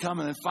Sunday's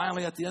coming. And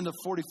finally at the end of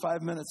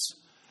 45 minutes,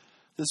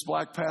 this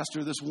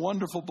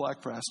wonderful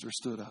black pastor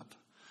stood up.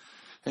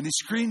 And he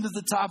screamed at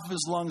the top of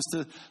his lungs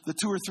to the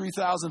 2,000 or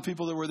 3,000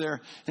 people that were there.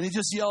 And he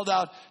just yelled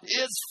out,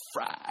 it's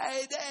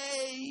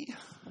Friday.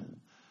 And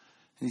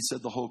he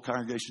said the whole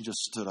congregation just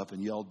stood up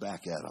and yelled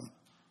back at him.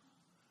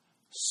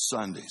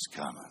 Sunday's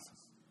coming.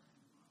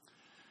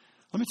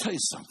 Let me tell you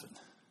something.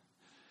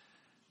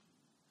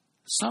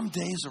 Some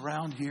days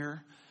around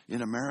here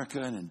in America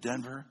and in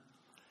Denver,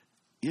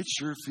 it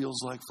sure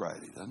feels like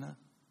Friday, doesn't it?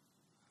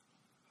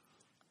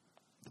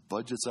 The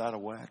budget's out of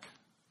whack.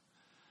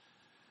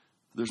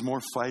 There's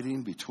more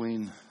fighting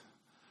between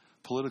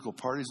political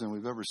parties than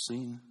we've ever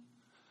seen.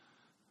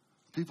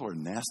 People are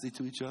nasty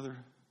to each other.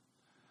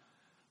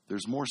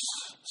 There's more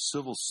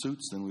civil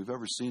suits than we've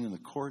ever seen in the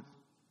court.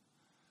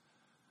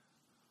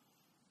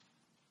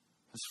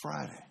 It's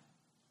Friday.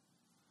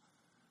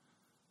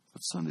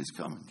 But Sunday's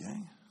coming,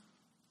 gang.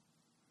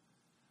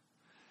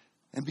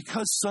 And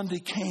because Sunday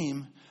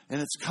came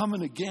and it's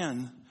coming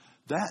again,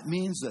 that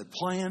means that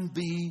Plan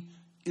B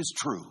is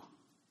true.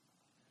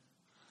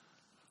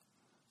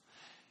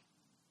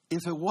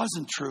 If it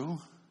wasn't true,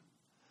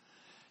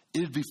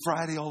 it'd be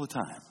Friday all the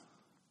time.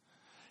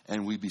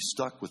 And we'd be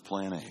stuck with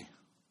Plan A.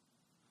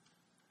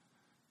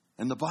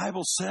 And the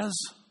Bible says,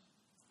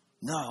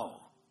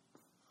 no.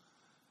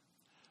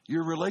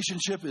 Your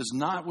relationship is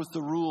not with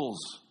the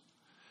rules.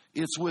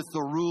 It's with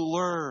the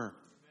ruler.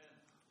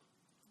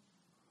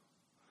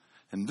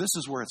 And this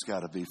is where it's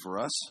got to be for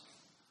us.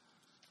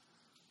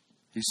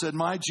 He said,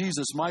 my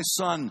Jesus, my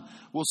son,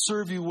 will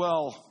serve you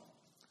well.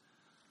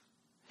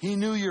 He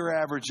knew your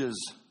averages.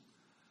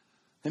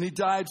 And he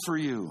died for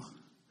you.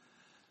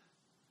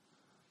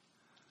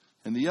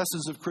 And the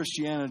essence of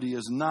Christianity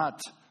is not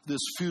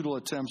this futile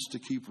attempts to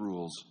keep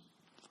rules.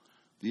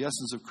 The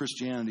essence of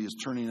Christianity is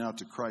turning out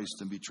to Christ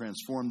and be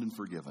transformed and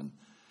forgiven.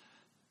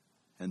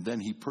 And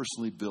then he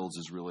personally builds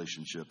his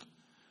relationship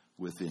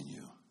within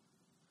you.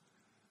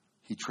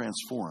 He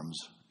transforms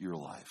your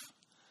life.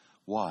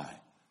 Why?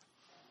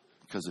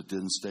 Because it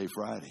didn't stay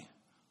Friday.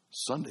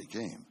 Sunday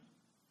came.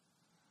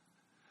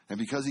 And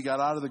because he got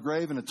out of the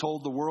grave and had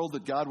told the world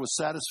that God was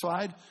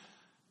satisfied,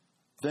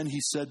 then he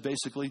said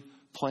basically,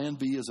 Plan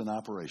B is an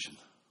operation.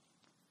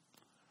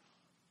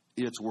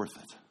 It's worth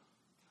it.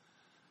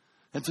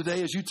 And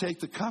today, as you take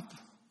the cup,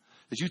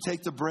 as you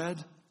take the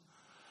bread,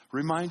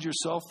 remind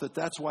yourself that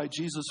that's why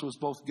Jesus was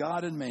both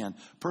God and man.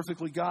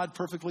 Perfectly God,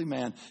 perfectly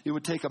man. It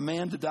would take a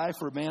man to die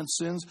for a man's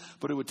sins,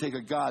 but it would take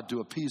a God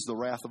to appease the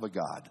wrath of a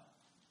God.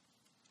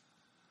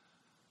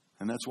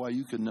 And that's why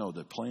you can know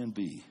that Plan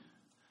B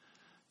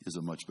is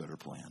a much better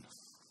plan.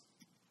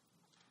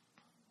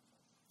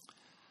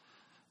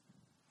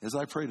 As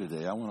I pray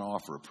today, I want to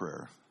offer a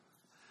prayer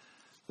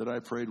that I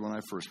prayed when I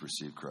first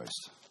received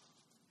Christ.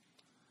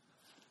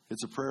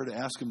 It's a prayer to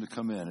ask him to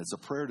come in. It's a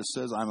prayer that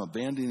says I'm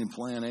abandoning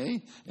plan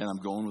A and I'm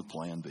going with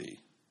plan B.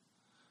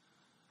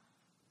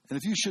 And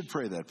if you should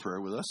pray that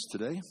prayer with us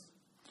today,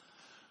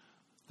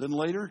 then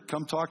later,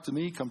 come talk to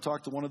me, come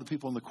talk to one of the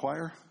people in the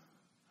choir.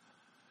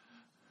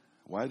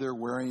 Why they're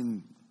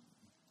wearing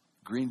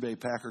Green Bay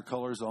Packer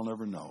colors, I'll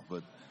never know.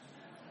 But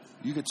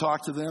you could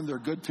talk to them. They're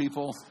good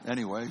people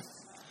anyway.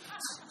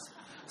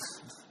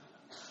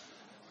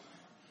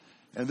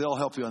 And they'll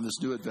help you on this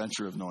new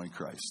adventure of knowing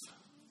Christ.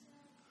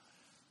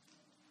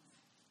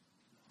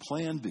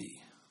 Plan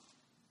B.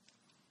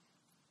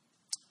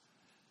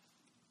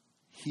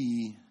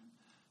 He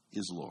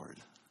is Lord.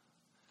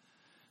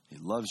 He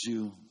loves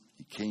you.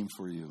 He came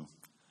for you.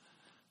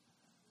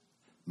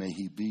 May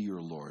he be your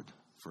Lord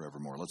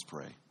forevermore. Let's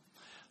pray.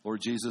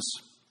 Lord Jesus,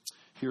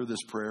 hear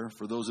this prayer.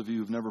 For those of you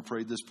who've never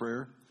prayed this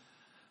prayer,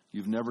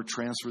 you've never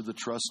transferred the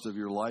trust of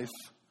your life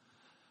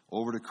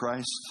over to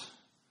Christ.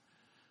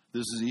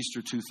 This is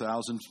Easter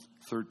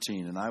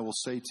 2013, and I will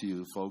say to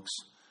you, folks,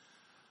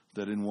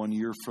 that in 1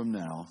 year from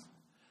now,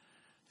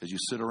 as you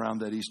sit around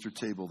that Easter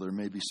table, there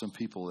may be some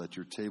people at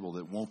your table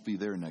that won't be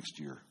there next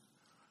year,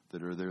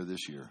 that are there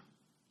this year.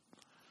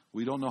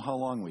 We don't know how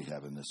long we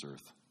have in this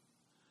earth.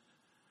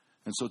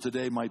 And so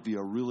today might be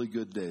a really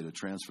good day to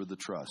transfer the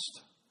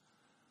trust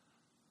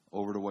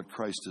over to what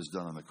Christ has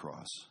done on the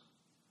cross.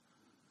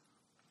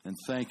 And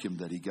thank him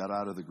that he got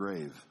out of the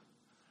grave,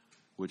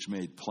 which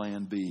made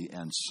Plan B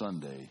and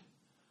Sunday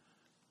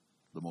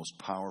the most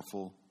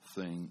powerful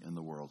thing in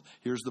the world.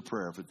 Here's the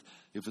prayer.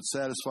 If it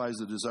satisfies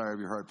the desire of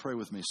your heart, pray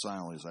with me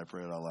silently as I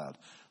pray it out loud.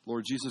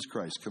 Lord Jesus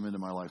Christ, come into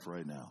my life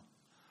right now.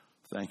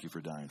 Thank you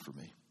for dying for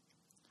me.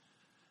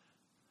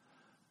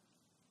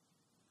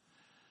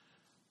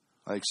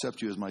 I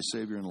accept you as my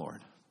Savior and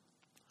Lord.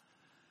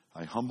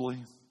 I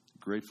humbly,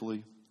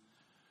 gratefully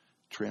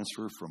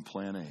transfer from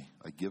Plan A.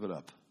 I give it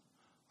up.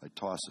 I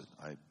toss it.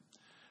 I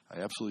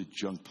absolutely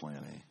junk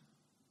Plan A.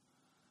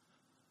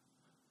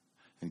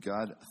 And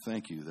God,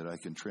 thank you that I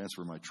can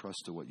transfer my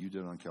trust to what you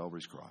did on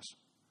Calvary's cross.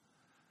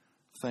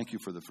 Thank you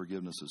for the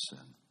forgiveness of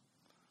sin.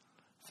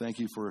 Thank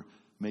you for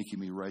making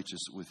me righteous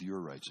with your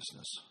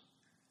righteousness.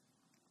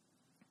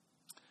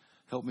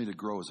 Help me to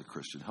grow as a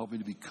Christian. Help me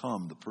to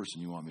become the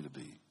person you want me to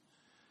be.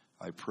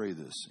 I pray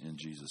this in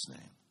Jesus'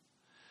 name.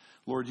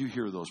 Lord, you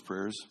hear those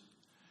prayers.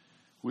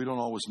 We don't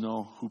always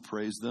know who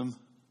prays them.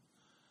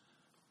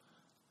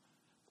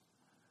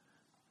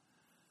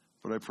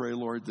 But I pray,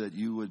 Lord, that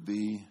you would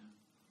be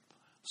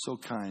so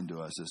kind to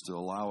us as to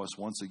allow us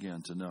once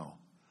again to know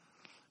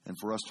and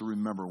for us to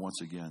remember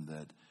once again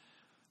that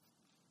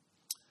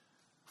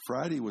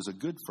Friday was a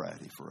good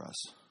Friday for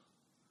us.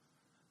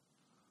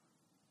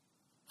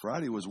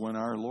 Friday was when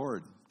our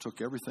Lord took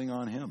everything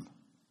on him.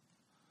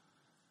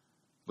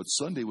 But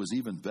Sunday was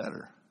even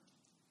better.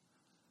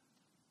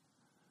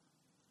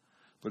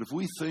 But if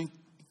we think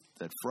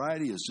that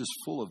Friday is just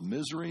full of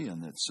misery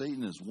and that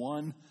Satan is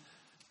won,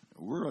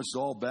 we're us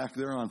all back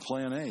there on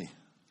Plan A.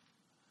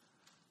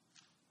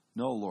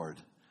 No, Lord,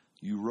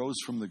 you rose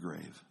from the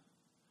grave.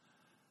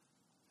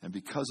 And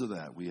because of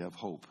that, we have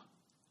hope.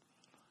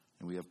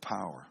 And we have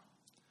power.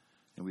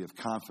 And we have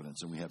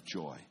confidence. And we have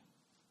joy.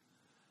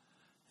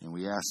 And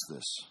we ask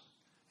this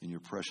in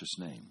your precious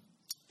name.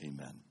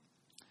 Amen.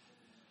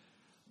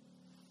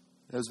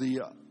 As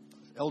the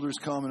elders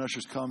come and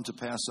ushers come to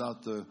pass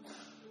out the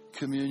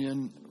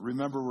communion,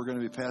 remember we're going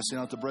to be passing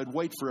out the bread.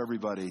 Wait for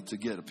everybody to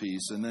get a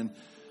piece. And then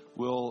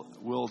we'll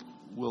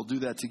do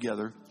that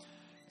together.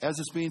 As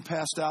it's being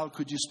passed out,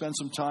 could you spend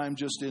some time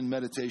just in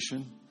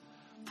meditation,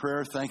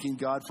 prayer, thanking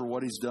God for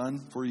what he's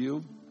done for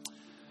you?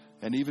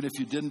 And even if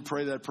you didn't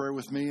pray that prayer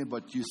with me,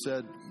 but you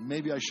said,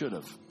 maybe I should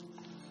have.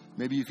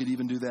 Maybe you could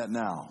even do that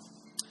now.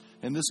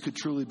 And this could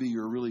truly be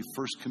your really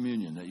first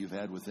communion that you've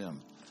had with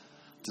him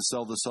to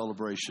sell the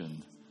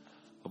celebration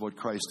of what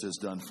Christ has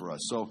done for us.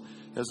 So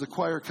as the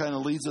choir kind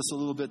of leads us a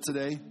little bit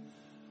today,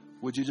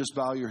 would you just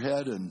bow your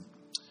head and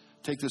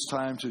take this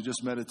time to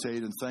just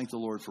meditate and thank the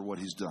Lord for what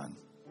he's done?